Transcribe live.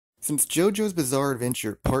Since JoJo's Bizarre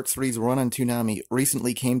Adventure Part 3's run on Toonami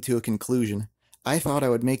recently came to a conclusion, I thought I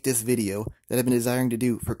would make this video that I've been desiring to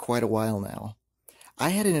do for quite a while now. I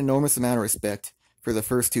had an enormous amount of respect for the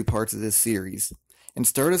first two parts of this series, and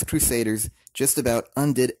Stardust Crusaders just about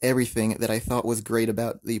undid everything that I thought was great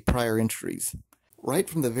about the prior entries. Right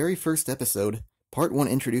from the very first episode, Part 1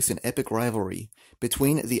 introduced an epic rivalry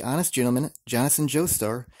between the honest gentleman, Jonathan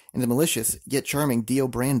Joestar, and the malicious yet charming Dio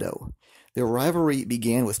Brando. Their rivalry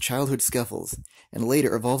began with childhood scuffles, and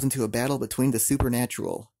later evolved into a battle between the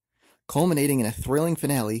supernatural, culminating in a thrilling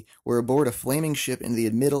finale where aboard a flaming ship in the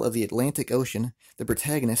middle of the Atlantic Ocean, the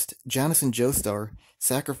protagonist, Jonathan Joestar,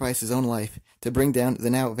 sacrificed his own life to bring down the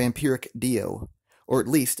now vampiric Dio, or at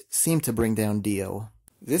least seemed to bring down Dio.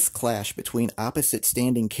 This clash between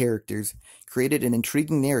opposite-standing characters created an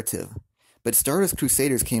intriguing narrative, but Stardust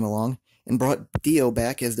Crusaders came along and brought Dio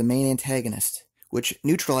back as the main antagonist, which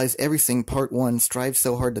neutralized everything Part 1 strived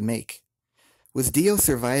so hard to make. With Dio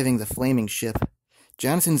surviving the flaming ship,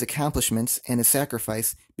 Jonathan's accomplishments and his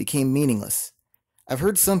sacrifice became meaningless. I've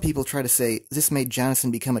heard some people try to say this made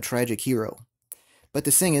Jonathan become a tragic hero. But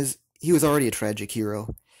the thing is, he was already a tragic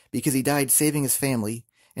hero, because he died saving his family,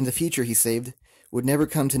 and the future he saved would never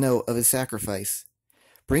come to know of his sacrifice.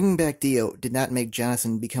 Bringing back Dio did not make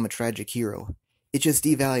Jonathan become a tragic hero. It just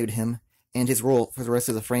devalued him and his role for the rest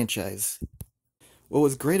of the franchise. What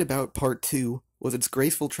was great about Part 2 was its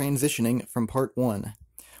graceful transitioning from Part 1,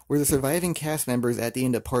 where the surviving cast members at the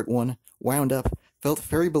end of Part 1 wound up felt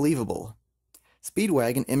very believable.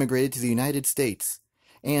 Speedwagon immigrated to the United States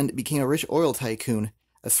and became a rich oil tycoon,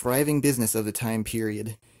 a thriving business of the time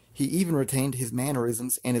period. He even retained his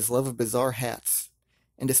mannerisms and his love of bizarre hats,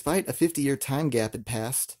 and despite a 50-year time gap had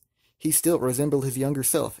passed, he still resembled his younger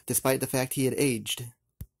self despite the fact he had aged.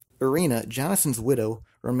 Irina, Jonathan's widow,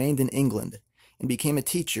 remained in England, and became a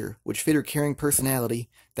teacher, which fit her caring personality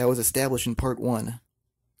that was established in Part 1.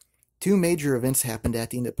 Two major events happened at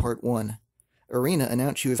the end of Part 1. Irina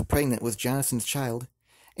announced she was pregnant with Jonathan's child,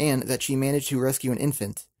 and that she managed to rescue an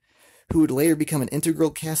infant, who would later become an integral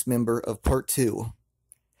cast member of Part 2.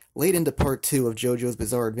 Late into Part 2 of JoJo's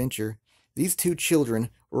Bizarre Adventure, these two children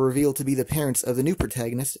were revealed to be the parents of the new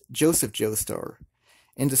protagonist, Joseph Joestar,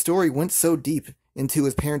 and the story went so deep into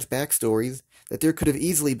his parents' backstories that there could have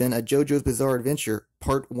easily been a JoJo's Bizarre Adventure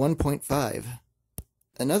Part 1.5.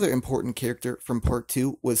 Another important character from Part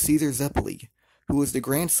 2 was Caesar Zeppeli, who was the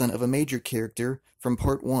grandson of a major character from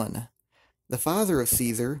Part 1. The father of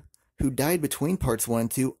Caesar, who died between Parts 1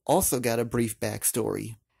 and 2, also got a brief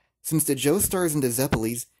backstory. Since the Joestars and the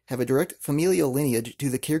Zeppelis have a direct familial lineage to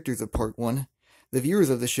the characters of Part 1, the viewers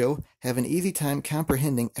of the show have an easy time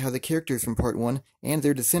comprehending how the characters from Part 1 and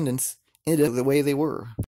their descendants ended up the way they were.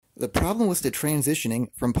 The problem with the transitioning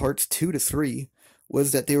from Parts 2 to 3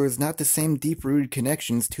 was that there was not the same deep-rooted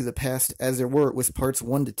connections to the past as there were with Parts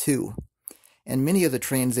 1 to 2, and many of the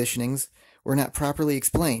transitionings were not properly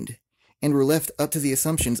explained, and were left up to the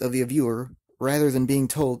assumptions of the viewer rather than being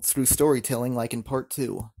told through storytelling like in Part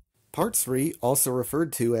 2. Part 3, also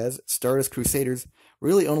referred to as Stardust Crusaders,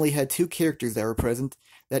 really only had two characters that were present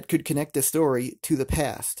that could connect the story to the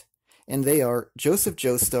past, and they are Joseph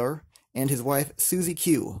Joestar and his wife Susie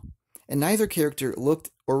Q, and neither character looked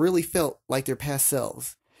or really felt like their past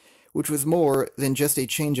selves, which was more than just a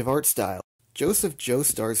change of art style. Joseph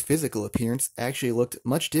Joestar's physical appearance actually looked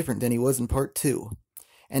much different than he was in Part 2,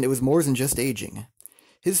 and it was more than just aging.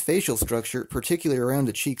 His facial structure, particularly around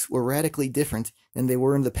the cheeks, were radically different than they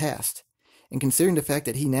were in the past, and considering the fact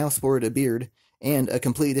that he now sported a beard and a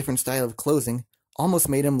completely different style of clothing, almost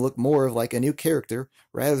made him look more of like a new character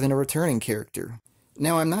rather than a returning character.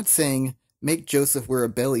 Now, I'm not saying make Joseph wear a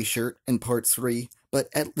belly shirt in Part 3, but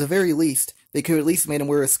at the very least, they could at least made him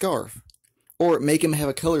wear a scarf, or make him have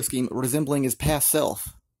a color scheme resembling his past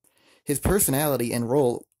self. His personality and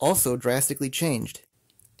role also drastically changed.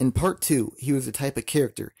 In Part 2, he was the type of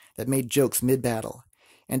character that made jokes mid-battle,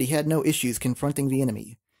 and he had no issues confronting the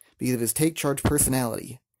enemy, because of his take-charge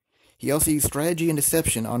personality. He also used strategy and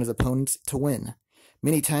deception on his opponents to win.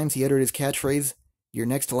 Many times he uttered his catchphrase, "Your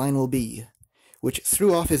next line will be," which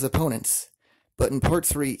threw off his opponents. But in Part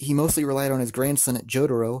 3, he mostly relied on his grandson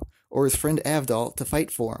Jotaro or his friend Avdol to fight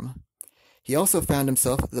for him. He also found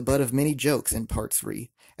himself the butt of many jokes in Part 3,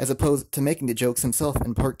 as opposed to making the jokes himself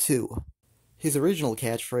in Part 2. His original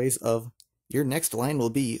catchphrase of, "Your next line will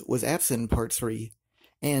be," was absent in Part 3,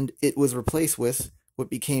 and it was replaced with what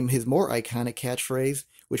became his more iconic catchphrase,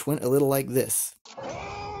 which went a little like this.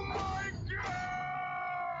 Oh my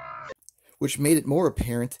God! Which made it more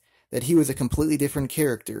apparent that he was a completely different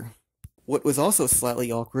character. What was also slightly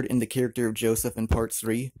awkward in the character of Joseph in Part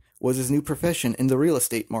 3 was his new profession in the real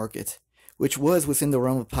estate market, which was within the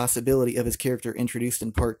realm of possibility of his character introduced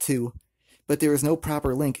in Part 2, but there was no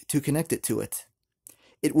proper link to connect it to it.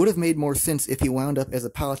 It would have made more sense if he wound up as a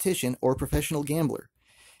politician or professional gambler,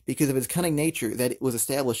 because of his cunning nature that was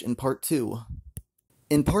established in Part 2.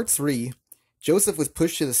 In Part 3, Joseph was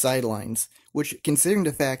pushed to the sidelines, which, considering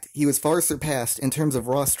the fact he was far surpassed in terms of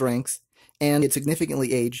raw strengths, and had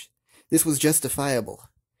significantly aged, this was justifiable.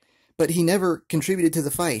 But he never contributed to the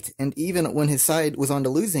fight, and even when his side was on the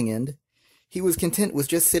losing end, he was content with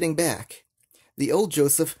just sitting back. The old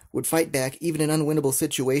Joseph would fight back even in unwinnable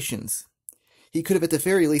situations. He could have at the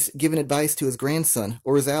very least given advice to his grandson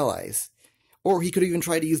or his allies, or he could even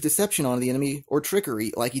try to use deception on the enemy or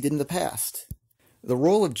trickery like he did in the past. The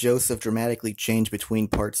role of Joseph dramatically changed between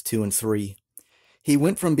Parts 2 and 3. He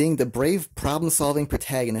went from being the brave, problem-solving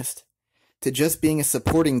protagonist to just being a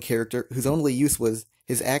supporting character whose only use was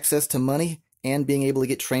his access to money and being able to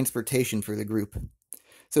get transportation for the group.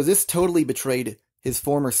 So this totally betrayed his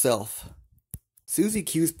former self. Susie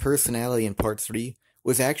Q's personality in Part 3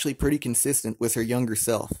 was actually pretty consistent with her younger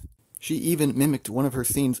self. She even mimicked one of her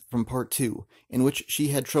scenes from Part 2, in which she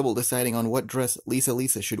had trouble deciding on what dress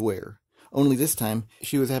Lisa should wear. Only this time,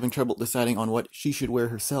 she was having trouble deciding on what she should wear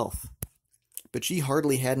herself. But she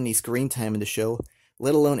hardly had any screen time in the show,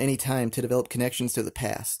 let alone any time to develop connections to the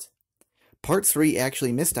past. Part 3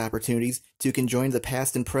 actually missed opportunities to conjoin the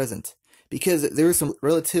past and present, because there were some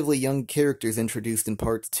relatively young characters introduced in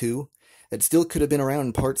Part 2 that still could have been around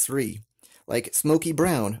in Part 3, like Smokey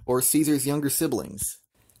Brown or Caesar's younger siblings.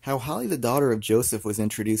 How Holly, the daughter of Joseph, was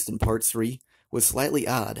introduced in Part 3 was slightly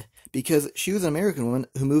odd, because she was an American woman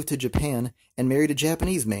who moved to Japan and married a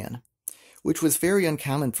Japanese man, which was very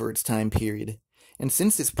uncommon for its time period, and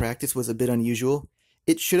since this practice was a bit unusual,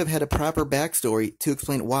 it should have had a proper backstory to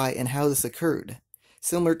explain why and how this occurred,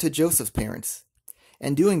 similar to Joseph's parents,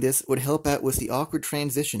 and doing this would help out with the awkward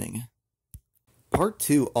transitioning. Part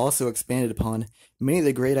 2 also expanded upon many of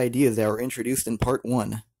the great ideas that were introduced in Part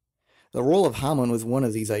 1. The role of Hamon was one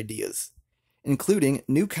of these ideas, including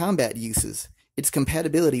new combat uses, its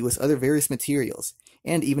compatibility with other various materials,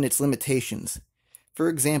 and even its limitations. For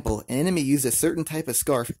example, an enemy used a certain type of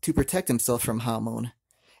scarf to protect himself from Hamon,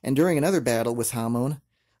 and during another battle with Hamon,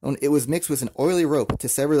 it was mixed with an oily rope to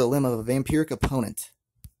sever the limb of a vampiric opponent.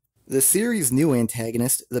 The series' new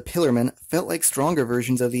antagonist, the Pillarmen, felt like stronger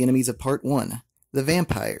versions of the enemies of Part 1, the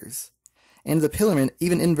vampires. And the Pillarmen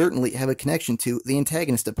even inadvertently have a connection to the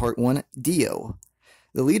antagonist of Part 1, Dio.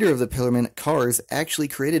 The leader of the Pillarmen, Kars, actually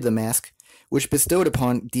created the mask, which bestowed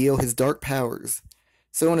upon Dio his dark powers.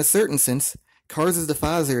 So in a certain sense, Kars is the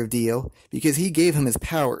father of Dio because he gave him his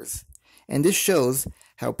powers. And this shows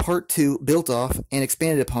how Part 2 built off and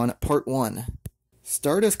expanded upon Part 1.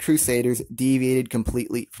 Stardust Crusaders deviated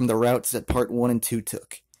completely from the routes that Part 1 and 2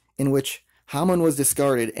 took, in which Hamon was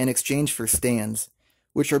discarded and exchanged for stands,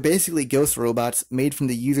 which are basically ghost robots made from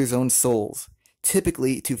the user's own souls,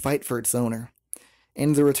 typically to fight for its owner.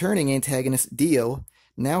 And the returning antagonist, Dio,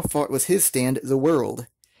 now fought with his stand, the world,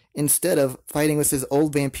 instead of fighting with his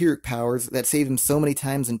old vampiric powers that saved him so many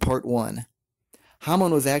times in Part 1.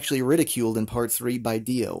 Hamon was actually ridiculed in Part 3 by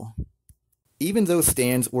Dio. Even though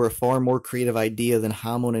stands were a far more creative idea than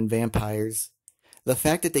Hamon and vampires, the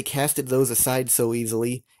fact that they casted those aside so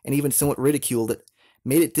easily, and even somewhat ridiculed it,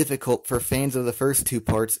 made it difficult for fans of the first two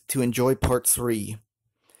parts to enjoy Part 3.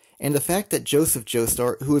 And the fact that Joseph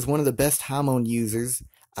Joestar, who was one of the best Hamon users,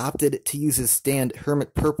 opted to use his stand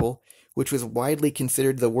Hermit Purple, which was widely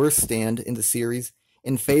considered the worst stand in the series,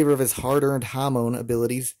 in favor of his hard-earned Hamon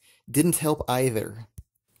abilities, didn't help either.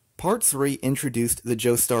 Part 3 introduced the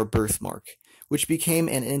Joestar birthmark, which became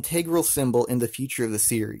an integral symbol in the future of the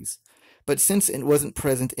series. But since it wasn't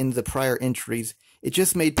present in the prior entries, it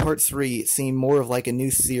just made Part 3 seem more of like a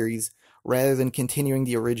new series rather than continuing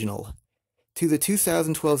the original. To the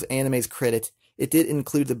 2012's anime's credit, it did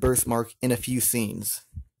include the birthmark in a few scenes.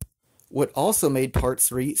 What also made Part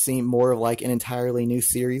 3 seem more of like an entirely new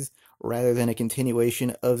series rather than a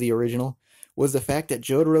continuation of the original was the fact that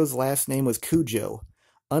Jotaro's last name was Kujo,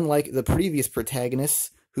 unlike the previous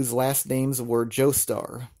protagonists whose last names were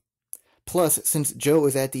Joestar. Plus, since Joe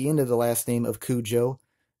is at the end of the last name of Kujo,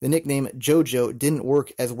 the nickname JoJo didn't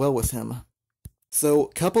work as well with him. So,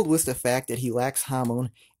 coupled with the fact that he lacks Hamon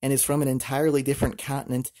and is from an entirely different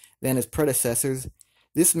continent than his predecessors,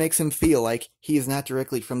 this makes him feel like he is not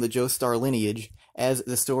directly from the Joestar lineage, as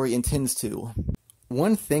the story intends to.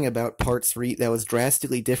 One thing about Part 3 that was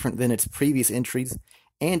drastically different than its previous entries,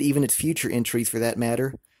 and even its future entries for that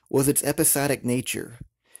matter, was its episodic nature.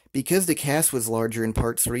 Because the cast was larger in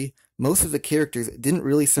Part 3, most of the characters didn't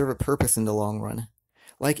really serve a purpose in the long run.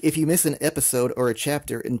 Like, if you miss an episode or a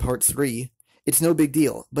chapter in Part 3, It's no big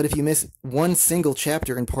deal, but if you miss one single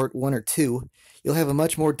chapter in part 1 or 2, you'll have a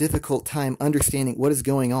much more difficult time understanding what is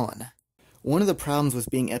going on. One of the problems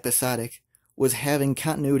with being episodic was having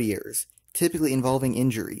continuity errors, typically involving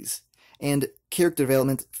injuries, and character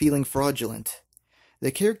development feeling fraudulent.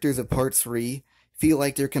 The characters of Part 3 feel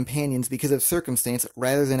like they're companions because of circumstance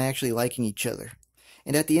rather than actually liking each other.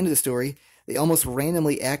 And at the end of the story, they almost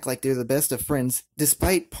randomly act like they're the best of friends,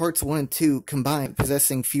 despite Parts 1 and 2 combined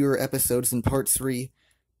possessing fewer episodes than Part 3.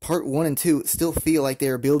 Part 1 and 2 still feel like they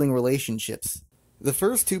are building relationships. The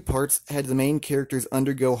first 2 parts had the main characters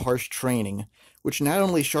undergo harsh training, which not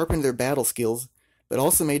only sharpened their battle skills, but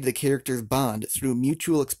also made the characters bond through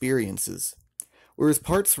mutual experiences. Whereas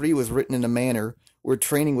Part 3 was written in a manner where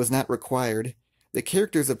training was not required, the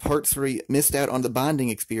characters of Part 3 missed out on the bonding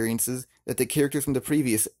experiences that the characters from the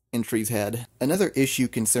previous entries had. Another issue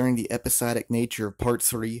concerning the episodic nature of Part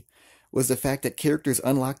 3 was the fact that characters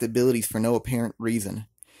unlocked abilities for no apparent reason,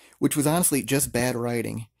 which was honestly just bad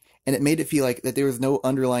writing, and it made it feel like that there was no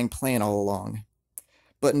underlying plan all along.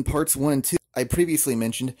 But in Parts 1 and 2, I previously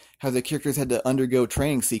mentioned how the characters had to undergo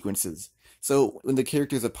training sequences, so when the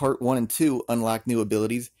characters of Part 1 and 2 unlocked new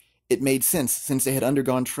abilities, it made sense since they had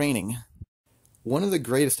undergone training. One of the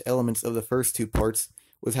greatest elements of the first 2 parts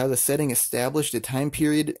was how the setting established a time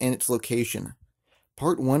period and its location.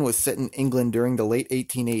 Part 1 was set in England during the late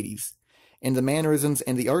 1880s, and the mannerisms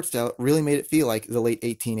and the art style really made it feel like the late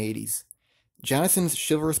 1880s. Jonathan's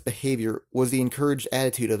chivalrous behavior was the encouraged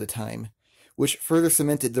attitude of the time, which further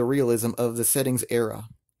cemented the realism of the setting's era.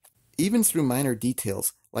 Even through minor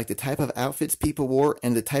details, like the type of outfits people wore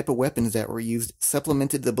and the type of weapons that were used,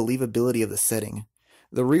 supplemented the believability of the setting.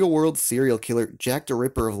 The real-world serial killer Jack the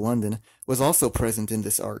Ripper of London was also present in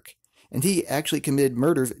this arc, and he actually committed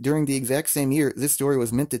murders during the exact same year this story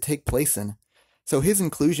was meant to take place in. So his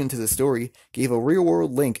inclusion to the story gave a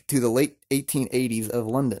real-world link to the late 1880s of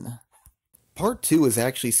London. Part 2 was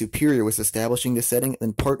actually superior with establishing the setting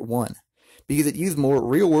than Part 1, because it used more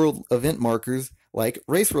real-world event markers like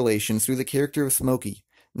race relations through the character of Smokey,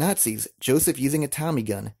 Nazis, Joseph using a Tommy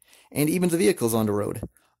gun, and even the vehicles on the road.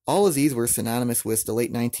 All of these were synonymous with the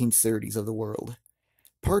late 1930s of the world.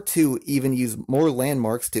 Part 2 even used more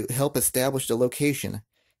landmarks to help establish the location,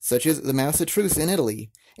 such as the Mouse of Truce in Italy,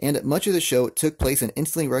 and much of the show took place in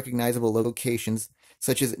instantly recognizable locations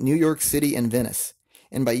such as New York City and Venice,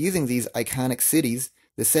 and by using these iconic cities,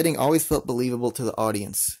 the setting always felt believable to the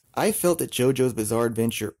audience. I felt that JoJo's Bizarre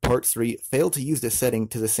Adventure Part 3 failed to use the setting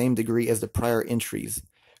to the same degree as the prior entries.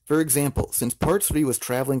 For example, since Part 3 was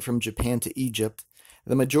traveling from Japan to Egypt,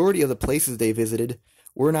 the majority of the places they visited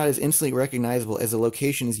were not as instantly recognizable as the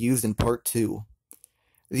locations used in Part 2.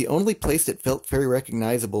 The only place that felt very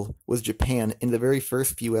recognizable was Japan in the very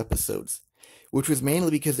first few episodes, which was mainly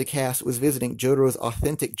because the cast was visiting Jotaro's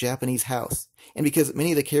authentic Japanese house, and because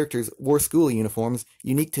many of the characters wore school uniforms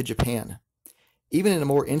unique to Japan. Even in a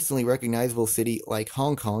more instantly recognizable city like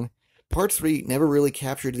Hong Kong, Part 3 never really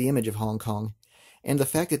captured the image of Hong Kong, and the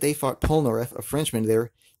fact that they fought Polnareff, a Frenchman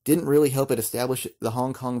there, didn't really help it establish the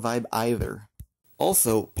Hong Kong vibe either.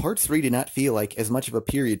 Also, Part 3 did not feel like as much of a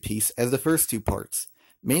period piece as the first 2 parts,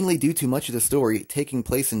 mainly due to much of the story taking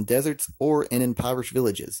place in deserts or in impoverished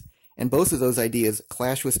villages, and both of those ideas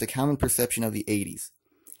clash with the common perception of the 80s.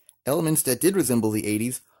 Elements that did resemble the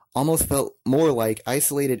 80s almost felt more like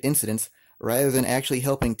isolated incidents rather than actually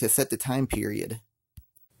helping to set the time period.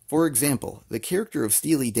 For example, the character of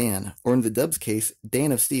Steely Dan, or in the dub's case,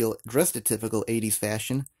 Dan of Steel, dressed a typical 80s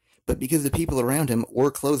fashion, but because the people around him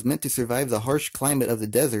wore clothes meant to survive the harsh climate of the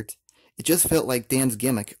desert, it just felt like Dan's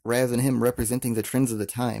gimmick rather than him representing the trends of the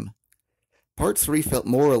time. Part 3 felt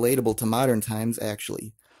more relatable to modern times,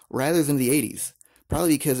 actually, rather than the 80s,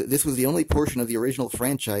 probably because this was the only portion of the original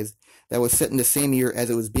franchise that was set in the same year as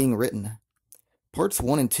it was being written. Parts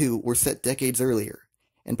 1 and 2 were set decades earlier,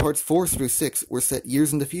 and Parts 4 through 6 were set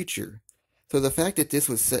years in the future. So the fact that this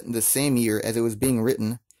was set in the same year as it was being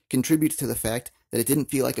written contributes to the fact that it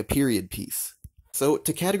didn't feel like a period piece. So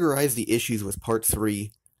to categorize the issues with Part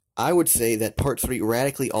 3, I would say that Part 3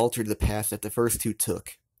 radically altered the path that the first 2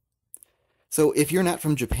 took. So if you're not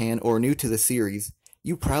from Japan or new to the series,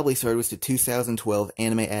 you probably started with the 2012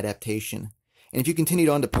 anime adaptation, and if you continued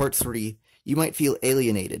on to Part 3, you might feel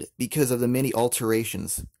alienated because of the many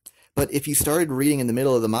alterations. But if you started reading in the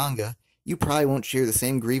middle of the manga, you probably won't share the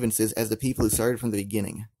same grievances as the people who started from the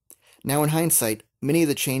beginning. Now in hindsight, many of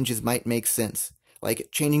the changes might make sense, like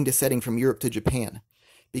changing the setting from Europe to Japan,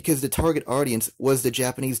 because the target audience was the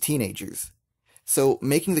Japanese teenagers. So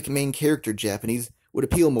making the main character Japanese would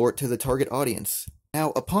appeal more to the target audience.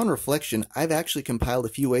 Now, upon reflection, I've actually compiled a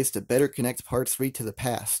few ways to better connect Part 3 to the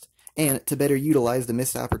past, and to better utilize the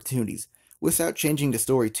missed opportunities, without changing the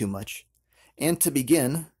story too much. And to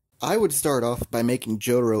begin, I would start off by making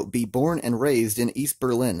Jotaro be born and raised in East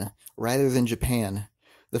Berlin, rather than Japan.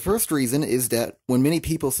 The first reason is that when many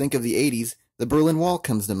people think of the 80s, the Berlin Wall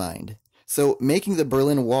comes to mind. So making the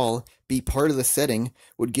Berlin Wall be part of the setting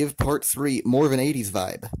would give Part 3 more of an 80s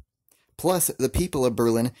vibe. Plus, the people of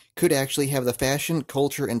Berlin could actually have the fashion,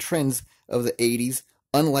 culture, and trends of the 80s,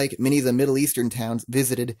 unlike many of the Middle Eastern towns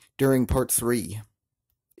visited during Part 3.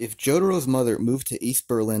 If Jotaro's mother moved to East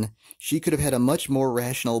Berlin, she could have had a much more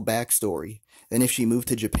rational backstory than if she moved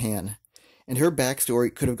to Japan, and her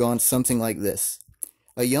backstory could have gone something like this.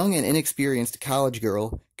 A young and inexperienced college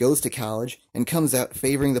girl goes to college and comes out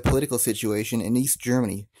favoring the political situation in East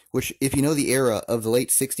Germany, which, if you know the era of the late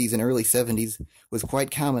 60s and early 70s, was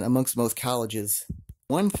quite common amongst most colleges.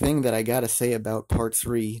 One thing that I gotta say about Part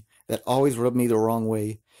 3 that always rubbed me the wrong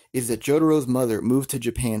way is that Jotaro's mother moved to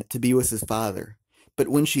Japan to be with his father, but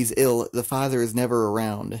when she's ill, the father is never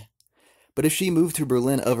around. But if she moved to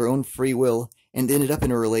Berlin of her own free will and ended up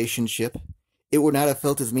in a relationship, it would not have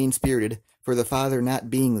felt as mean-spirited for the father not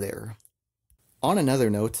being there. On another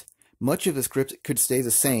note, much of the script could stay the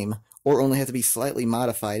same, or only have to be slightly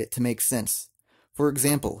modified to make sense. For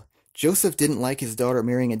example, Joseph didn't like his daughter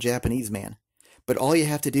marrying a Japanese man, but all you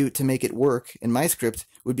have to do to make it work, in my script,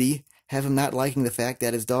 would be have him not liking the fact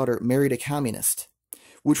that his daughter married a communist,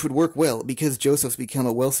 which would work well because Joseph's become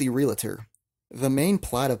a wealthy realtor. The main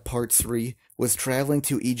plot of Part 3 was traveling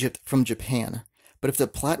to Egypt from Japan, but if the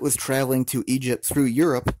plot was traveling to Egypt through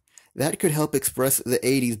Europe, that could help express the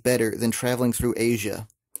 80s better than traveling through Asia.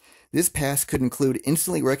 This past could include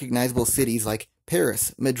instantly recognizable cities like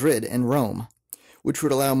Paris, Madrid, and Rome, which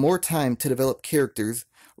would allow more time to develop characters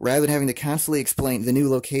rather than having to constantly explain the new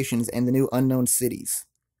locations and the new unknown cities.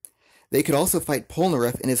 They could also fight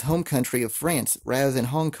Polnareff in his home country of France rather than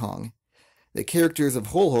Hong Kong. The characters of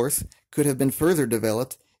Whole Horse could have been further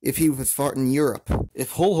developed if he was fought in Europe.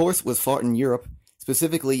 If Whole Horse was fought in Europe,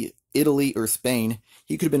 specifically Italy or Spain,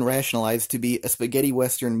 he could have been rationalized to be a spaghetti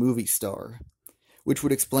western movie star, which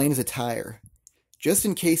would explain his attire. Just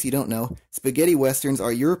in case you don't know, spaghetti westerns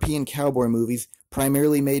are European cowboy movies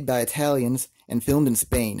primarily made by Italians and filmed in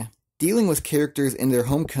Spain. Dealing with characters in their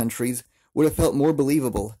home countries would have felt more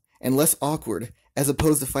believable and less awkward as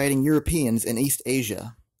opposed to fighting Europeans in East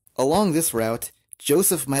Asia. Along this route,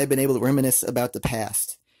 Joseph might have been able to reminisce about the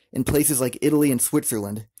past, in places like Italy and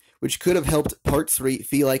Switzerland, which could have helped Part 3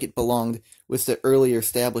 feel like it belonged with the earlier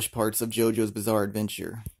established parts of JoJo's Bizarre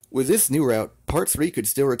Adventure. With this new route, Part 3 could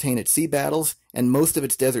still retain its sea battles and most of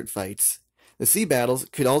its desert fights. The sea battles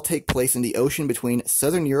could all take place in the ocean between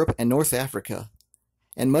southern Europe and North Africa,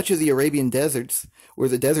 and much of the Arabian deserts, where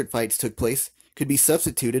the desert fights took place, could be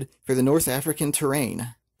substituted for the North African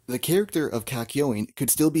terrain. The character of Kakyoin could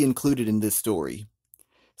still be included in this story.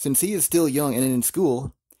 Since he is still young and in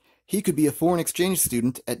school, he could be a foreign exchange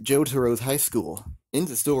student at Jotaro's high school. In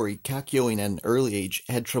the story, Kakyoin at an early age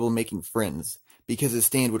had trouble making friends, because his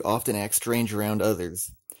stand would often act strange around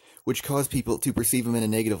others, which caused people to perceive him in a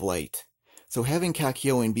negative light. So having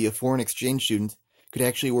Kakyoin be a foreign exchange student could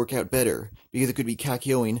actually work out better, because it could be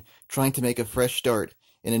Kakyoin trying to make a fresh start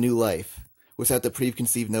in a new life, without the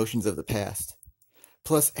preconceived notions of the past.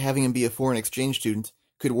 Plus, having him be a foreign exchange student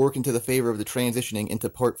could work into the favor of the transitioning into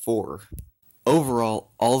Part 4.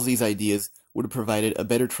 Overall, all of these ideas would have provided a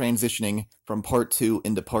better transitioning from Part 2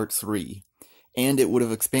 into Part 3, and it would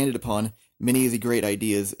have expanded upon many of the great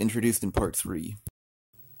ideas introduced in Part 3.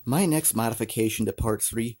 My next modification to Part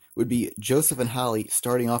 3 would be Joseph and Holly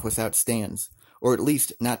starting off without stands, or at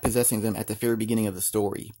least not possessing them at the very beginning of the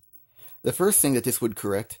story. The first thing that this would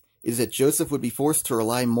correct is that Joseph would be forced to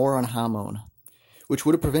rely more on Hamon, which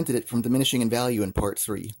would have prevented it from diminishing in value in Part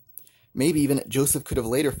 3. Maybe even Joseph could have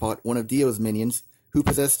later fought one of Dio's minions who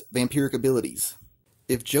possessed vampiric abilities.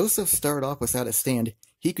 If Joseph started off without a stand,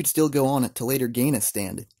 he could still go on to later gain a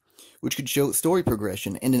stand, which could show story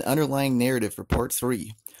progression and an underlying narrative for Part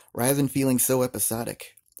 3, rather than feeling so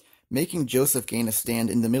episodic. Making Joseph gain a stand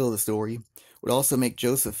in the middle of the story would also make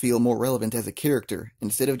Joseph feel more relevant as a character,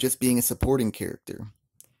 instead of just being a supporting character.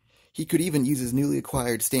 He could even use his newly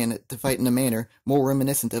acquired stand to fight in a manner more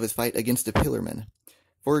reminiscent of his fight against the Pillarmen.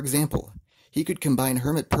 For example, he could combine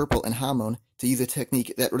Hermit Purple and Hamon to use a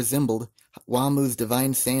technique that resembled Wamu's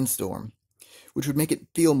Divine Sandstorm, which would make it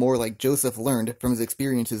feel more like Joseph learned from his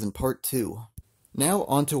experiences in Part 2. Now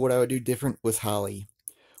on to what I would do different with Holly.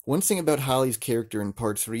 One thing about Holly's character in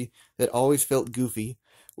Part 3 that always felt goofy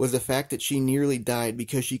was the fact that she nearly died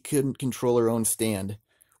because she couldn't control her own stand,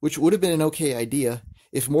 which would have been an okay idea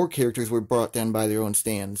if more characters were brought down by their own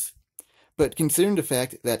stands. But considering the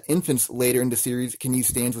fact that infants later in the series can use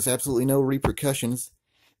stands with absolutely no repercussions,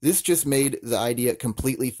 This just made the idea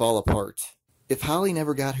completely fall apart. If Holly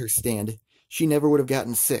never got her stand, she never would have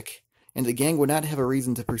gotten sick, and the gang would not have a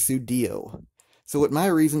reason to pursue Dio. So what my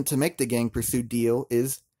reason to make the gang pursue Dio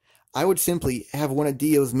is, I would simply have one of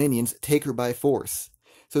Dio's minions take her by force.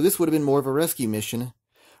 So this would have been more of a rescue mission,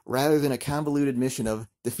 rather than a convoluted mission of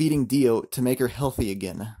defeating Dio to make her healthy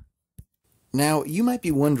again. Now, you might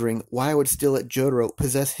be wondering why I would still let Jotaro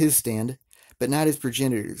possess his stand, but not his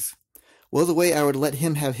progenitors. Well, the way I would let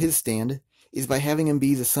him have his stand is by having him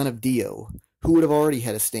be the son of Dio, who would have already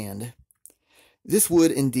had a stand. This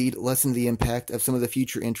would indeed lessen the impact of some of the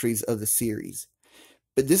future entries of the series,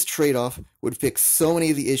 but this trade-off would fix so many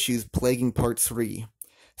of the issues plaguing Part 3,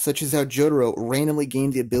 such as how Jotaro randomly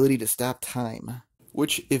gained the ability to stop time,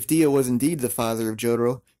 which, if Dio was indeed the father of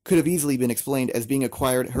Jotaro, could have easily been explained as being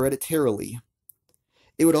acquired hereditarily.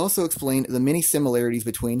 It would also explain the many similarities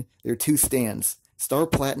between their two stands, Star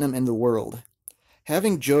Platinum and the World.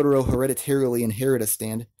 Having Jotaro hereditarily inherit a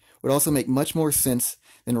stand would also make much more sense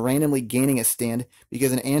than randomly gaining a stand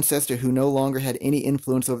because an ancestor who no longer had any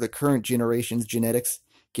influence over the current generation's genetics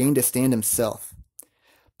gained a stand himself.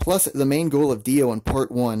 Plus, the main goal of Dio in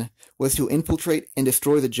Part 1 was to infiltrate and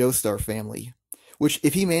destroy the Joestar family, which,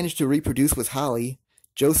 if he managed to reproduce with Holly,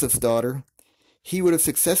 Joseph's daughter, he would have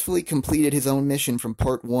successfully completed his own mission from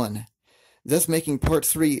Part 1, thus making Part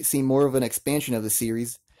 3 seem more of an expansion of the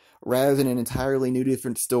series, rather than an entirely new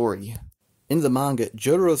different story. In the manga,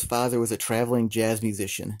 Jotaro's father was a traveling jazz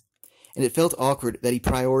musician, and it felt awkward that he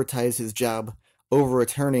prioritized his job over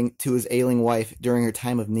returning to his ailing wife during her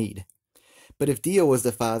time of need. But if Dio was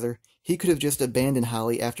the father, he could have just abandoned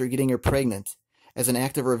Holly after getting her pregnant, as an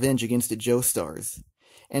act of revenge against the Joestars,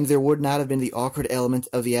 and there would not have been the awkward element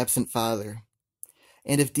of the absent father.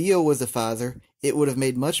 And if Dio was the father, it would have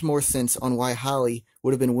made much more sense on why Holly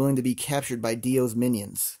would have been willing to be captured by Dio's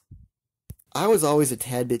minions. I was always a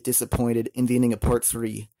tad bit disappointed in the ending of Part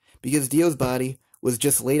 3, because Dio's body was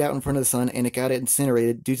just laid out in front of the sun and it got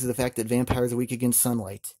incinerated due to the fact that vampires are weak against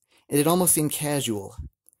sunlight, and it almost seemed casual.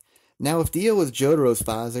 Now, if Dio was Jotaro's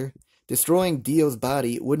father, destroying Dio's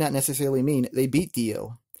body would not necessarily mean they beat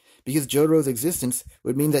Dio, because Jotaro's existence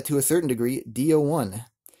would mean that to a certain degree, Dio won,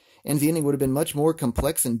 and the ending would have been much more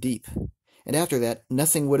complex and deep, and after that,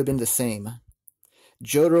 nothing would have been the same.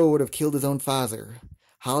 Jotaro would have killed his own father,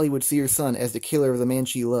 Holly would see her son as the killer of the man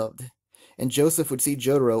she loved, and Joseph would see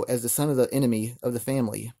Jotaro as the son of the enemy of the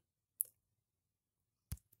family.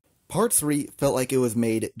 Part 3 felt like it was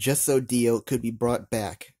made just so Dio could be brought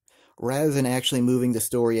back, rather than actually moving the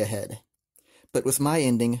story ahead. But with my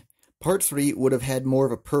ending, Part 3 would have had more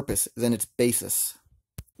of a purpose than its basis.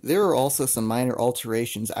 There are also some minor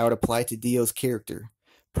alterations I would apply to Dio's character,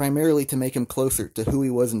 primarily to make him closer to who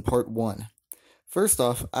he was in Part 1. First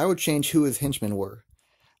off, I would change who his henchmen were.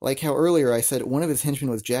 Like how earlier I said one of his henchmen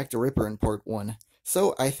was Jack the Ripper in Part 1,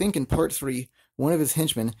 so I think in Part 3, one of his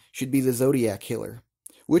henchmen should be the Zodiac Killer,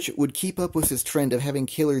 which would keep up with his trend of having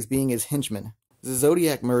killers being his henchmen. The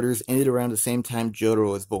Zodiac murders ended around the same time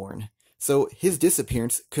Jotaro was born, so his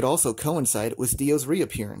disappearance could also coincide with Dio's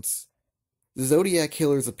reappearance. The Zodiac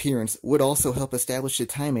Killer's appearance would also help establish the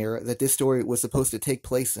time era that this story was supposed to take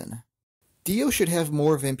place in. Dio should have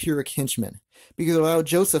more vampiric henchmen, because it allowed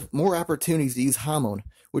Joseph more opportunities to use Hamon,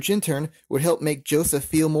 which in turn would help make Joseph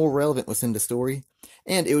feel more relevant within the story,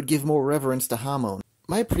 and it would give more reverence to Hamon.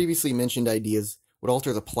 My previously mentioned ideas would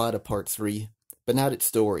alter the plot of Part 3, but not its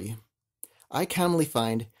story. I commonly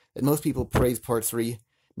find that most people praise Part 3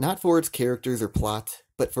 not for its characters or plot,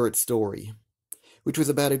 but for its story, which was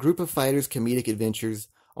about a group of fighters' comedic adventures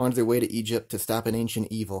on their way to Egypt to stop an ancient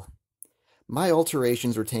evil. My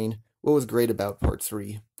alterations retain what was great about Part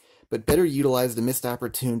 3, but better utilize the missed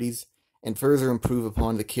opportunities and further improve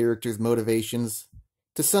upon the characters' motivations.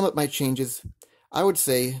 To sum up my changes, I would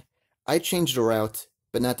say I changed the route,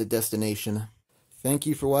 but not the destination. Thank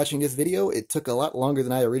you for watching this video. It took a lot longer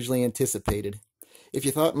than I originally anticipated. If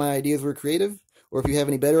you thought my ideas were creative, or if you have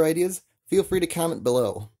any better ideas, feel free to comment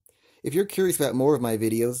below. If you're curious about more of my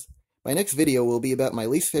videos, my next video will be about my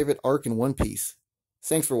least favorite arc in One Piece.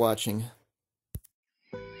 Thanks for watching.